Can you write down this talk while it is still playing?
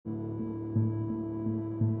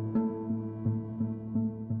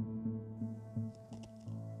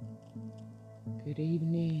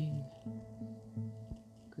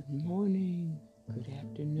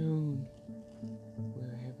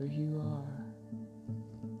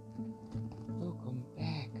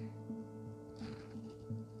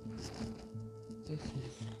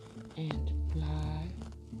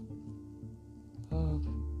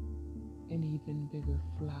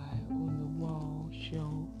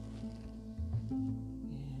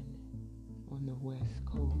west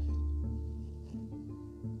coast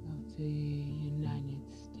of the United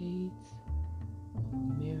States of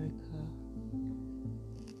America.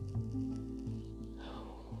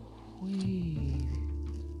 We're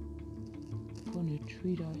gonna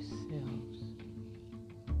treat ourselves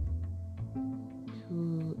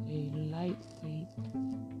to a lightweight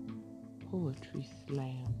poetry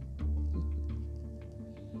slam.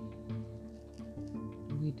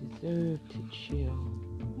 We deserve to chill.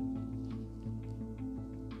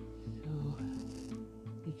 So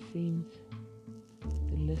it seems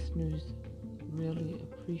the listeners really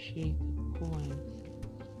appreciate the poems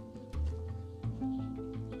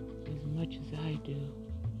as much as I do.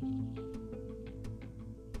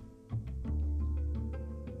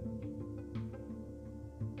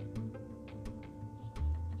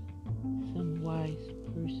 Some wise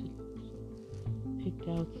person picked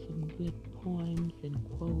out some good poems and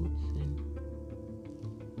quotes and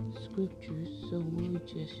scriptures, so we'll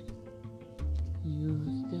just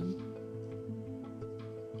use them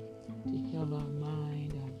to heal our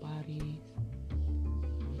mind, our bodies,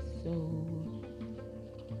 our souls,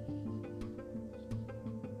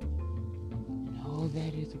 and all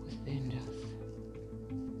that is within us.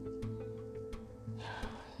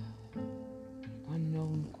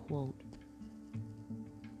 Unknown quote.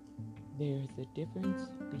 There's a difference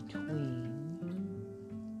between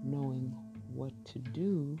knowing what to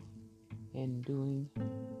do and doing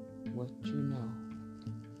what you know.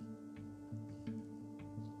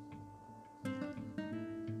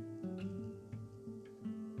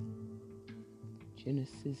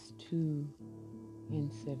 Genesis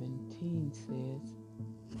 2:17 says,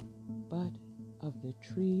 "But of the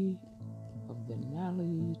tree of the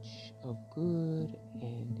knowledge of good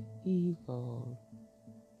and evil,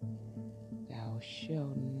 thou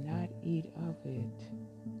shalt not eat of it,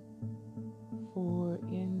 for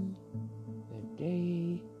in the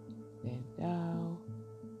day that thou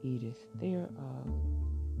eatest thereof,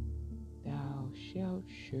 thou shalt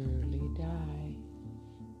surely die."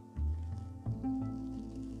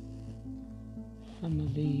 Some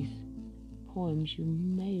of these poems you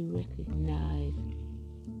may recognize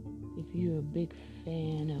if you're a big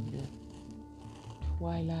fan of the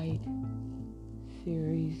Twilight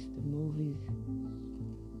series, the movies.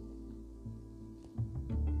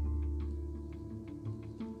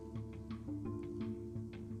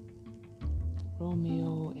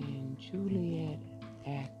 Romeo and Juliet,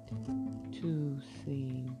 Act 2,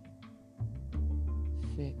 Scene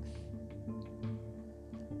 6.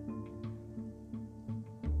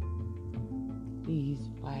 These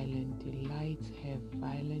violent delights have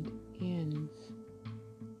violent ends,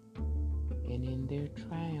 and in their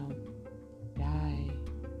triumph die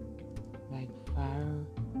like fire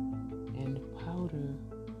and powder,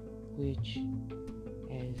 which,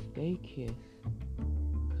 as they kiss,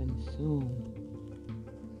 consume.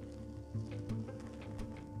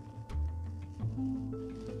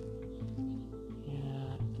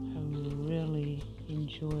 Yeah, I really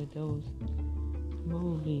enjoy those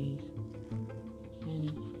movies, and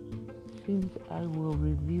it seems I will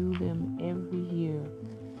review them every year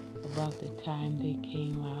about the time they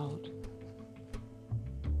came out.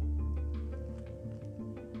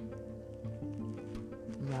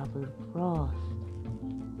 Robert Frost,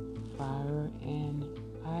 Fire and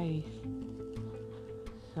Ice.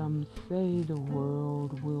 Some say the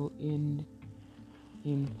world will end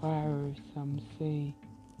in fire, some say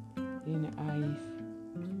in ice.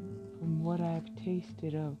 From what I've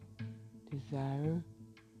tasted of desire,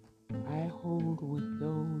 I hold with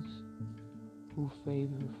those who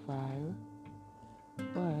favor fire.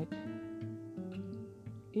 But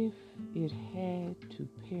if it had to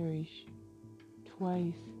perish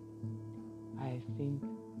twice, I think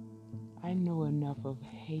I know enough of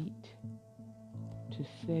hate to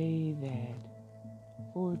say that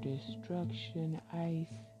for destruction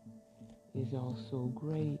ice is also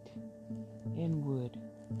great and would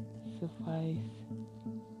suffice.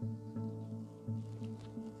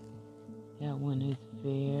 That one is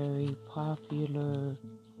very popular.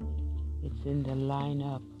 It's in the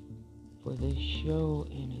lineup for this show,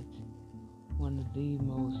 and it's one of the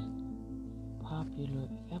most popular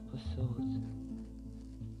episodes.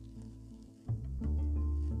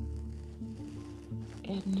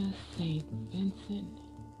 Edna St. Vincent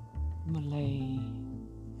Millay.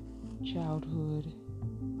 Childhood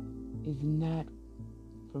is not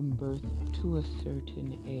from birth to a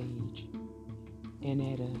certain age, and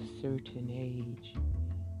at a certain age,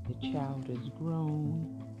 the child is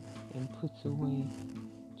grown and puts away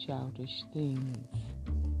childish things.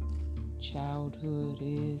 Childhood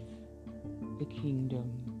is the kingdom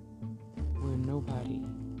where nobody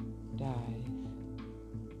dies.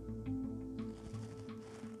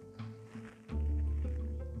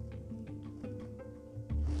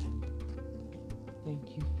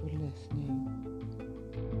 you for listening.